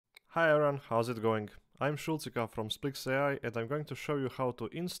Hi everyone, how's it going? I'm Schulzika from Splix AI and I'm going to show you how to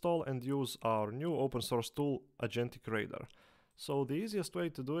install and use our new open source tool Agentic Radar. So the easiest way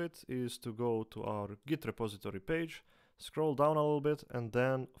to do it is to go to our Git repository page, scroll down a little bit and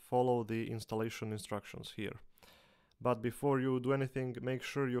then follow the installation instructions here. But before you do anything, make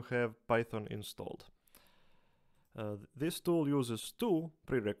sure you have Python installed. This tool uses two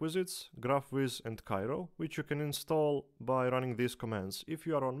prerequisites, GraphViz and Cairo, which you can install by running these commands. If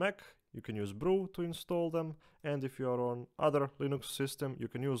you are on Mac, you can use brew to install them, and if you are on other Linux system, you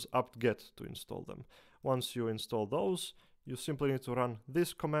can use apt-get to install them. Once you install those, you simply need to run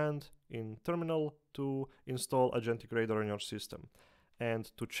this command in terminal to install Agentic Radar in your system.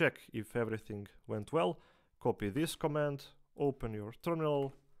 And to check if everything went well, copy this command, open your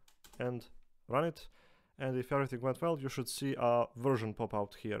terminal and run it. And if everything went well, you should see a version pop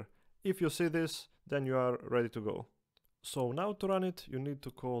out here. If you see this, then you are ready to go. So now to run it, you need to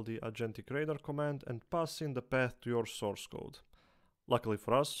call the Agentic Radar command and pass in the path to your source code. Luckily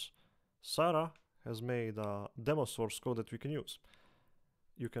for us, Sarah has made a demo source code that we can use.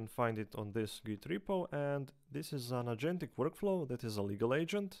 You can find it on this Git repo, and this is an agentic workflow that is a legal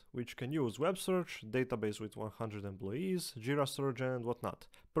agent, which can use web search, database with 100 employees, Jira search and whatnot.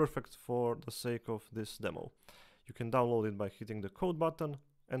 Perfect for the sake of this demo. You can download it by hitting the code button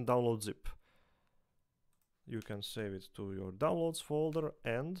and download zip. You can save it to your downloads folder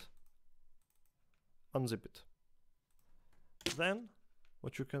and unzip it. Then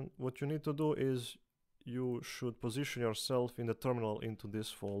what you need to do is you should position yourself in the terminal into this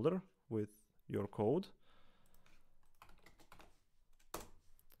folder with your code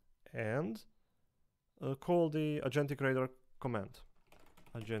and call the Agentic Radar command.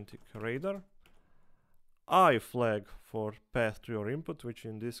 Agentic Radar. I flag for path to your input, which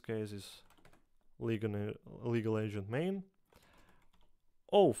in this case is legal agent main.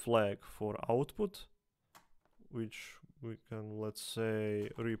 O flag for output, which we can, let's say,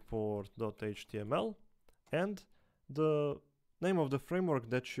 report.html. And the name of the framework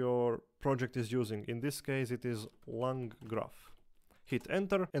that your project is using. In this case, it is LangGraph. Hit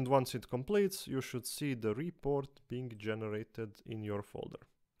enter, and once it completes, you should see the report being generated in your folder.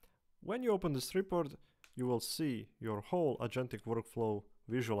 When you open this report, you will see your whole agentic workflow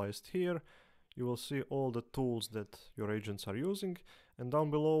visualized here. You will see all the tools that your agents are using, and down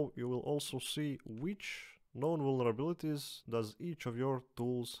below you will also see which known vulnerabilities does each of your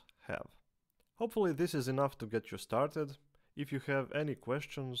tools have. Hopefully this is enough to get you started. If you have any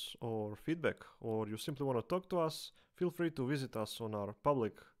questions or feedback, or you simply want to talk to us, feel free to visit us on our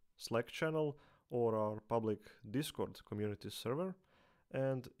public Slack channel or our public Discord community server.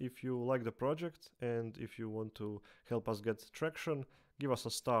 And if you like the project and if you want to help us get traction, give us a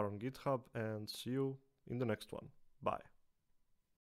star on GitHub and see you in the next one. Bye.